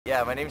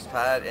Yeah, my name's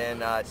Pat, and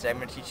today I'm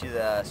going to teach you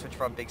the switch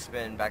front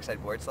Bigspin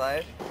backside board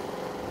slide.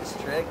 This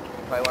trick,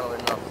 you probably want to learn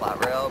it on a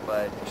flat rail,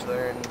 but you should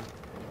learn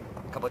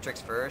a couple of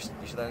tricks first.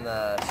 You should learn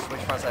the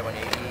switch front side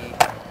 180,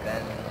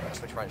 then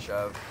switch front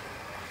shove,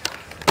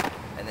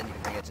 and then you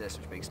can bring it to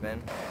switch Bigspin.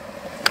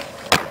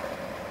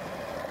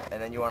 And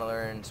then you want to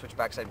learn switch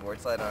backside board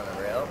slide on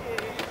a rail.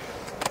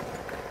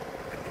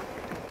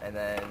 And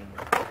then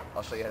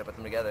I'll show you how to put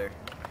them together.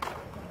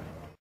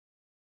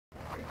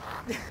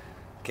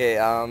 Okay,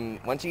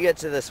 once you get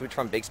to the switch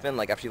front Bigspin,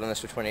 like after you learn the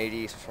switch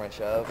 180, switch front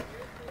shove,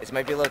 it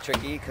might be a little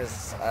tricky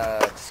because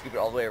to scoop it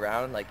all the way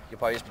around, like you'll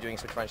probably just be doing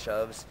switch front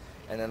shoves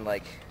and then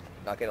like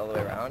not get all the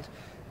way around.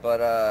 But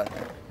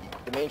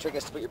the main trick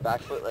is to put your back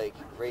foot like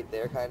right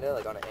there, kind of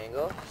like on an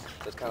angle.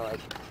 So it's kind of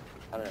like,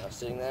 I don't know,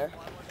 sitting there,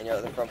 and your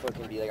other front foot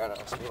can be like, I don't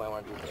know, some people might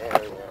want to do there or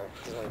there.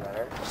 It doesn't really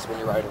matter. Just when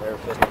you're riding wherever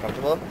it feels more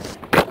comfortable.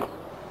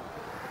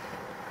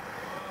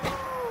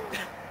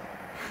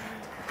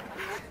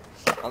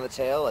 On the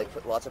tail, like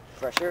put lots of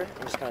pressure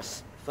and just kind of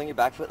fling your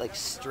back foot like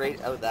straight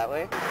out that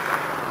way.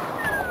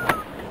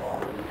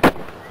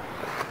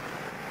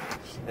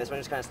 And this one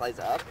just kind of slides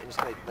up and just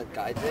kind of like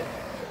guides it.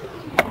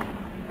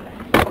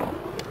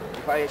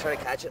 You probably try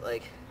to catch it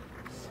like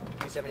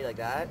 270 like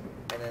that,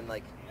 and then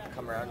like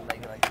come around and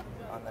maybe like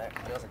on the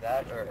heels like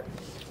that, or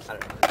I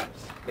don't know,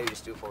 maybe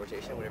just do a full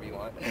rotation, whatever you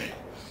want.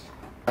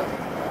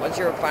 Once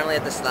you're finally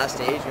at this last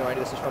stage, you want to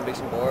do the switch front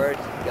Bigspin board,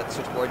 you got the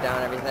switch board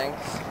down and everything,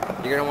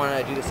 you're going to want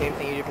to do the same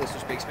thing you did for the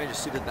switch Bigspin,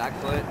 just scoop the back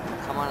foot,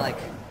 come on like,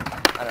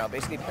 I don't know,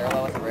 basically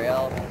parallel with the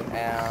rail,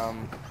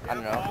 I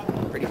don't know,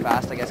 pretty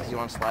fast I guess because you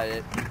want to slide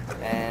it,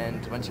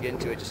 and once you get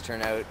into it, just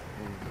turn out and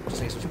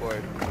just like a switch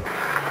board.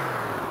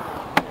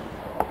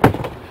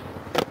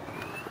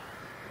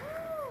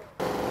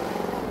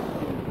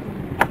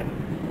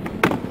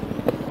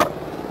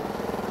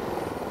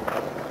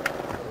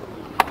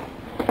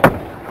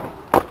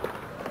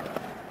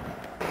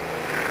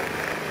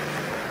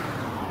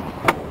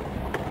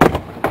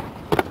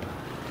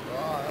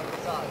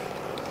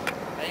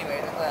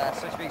 Anyway,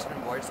 that's the switch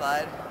Bigspin board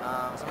slide.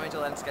 Sometimes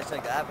you'll land sketchy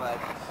like that, but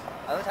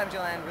other times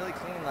you'll land really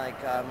clean, like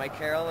Mike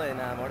Carroll and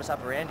Modus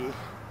Operandi.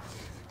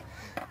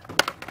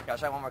 Okay, I'll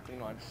try one more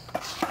clean one.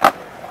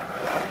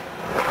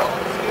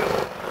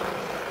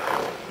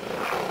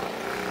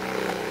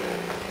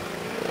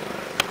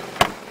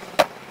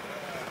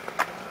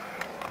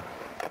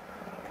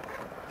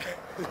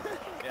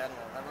 Yeah, I don't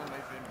know. That one might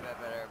have been a bit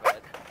better,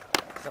 but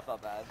still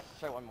felt bad.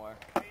 Try one more.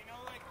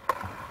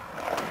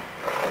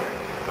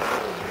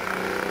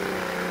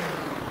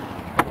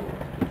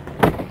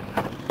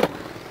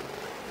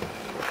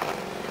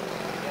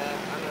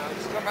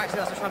 Going back to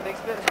the switch front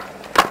Bigspin.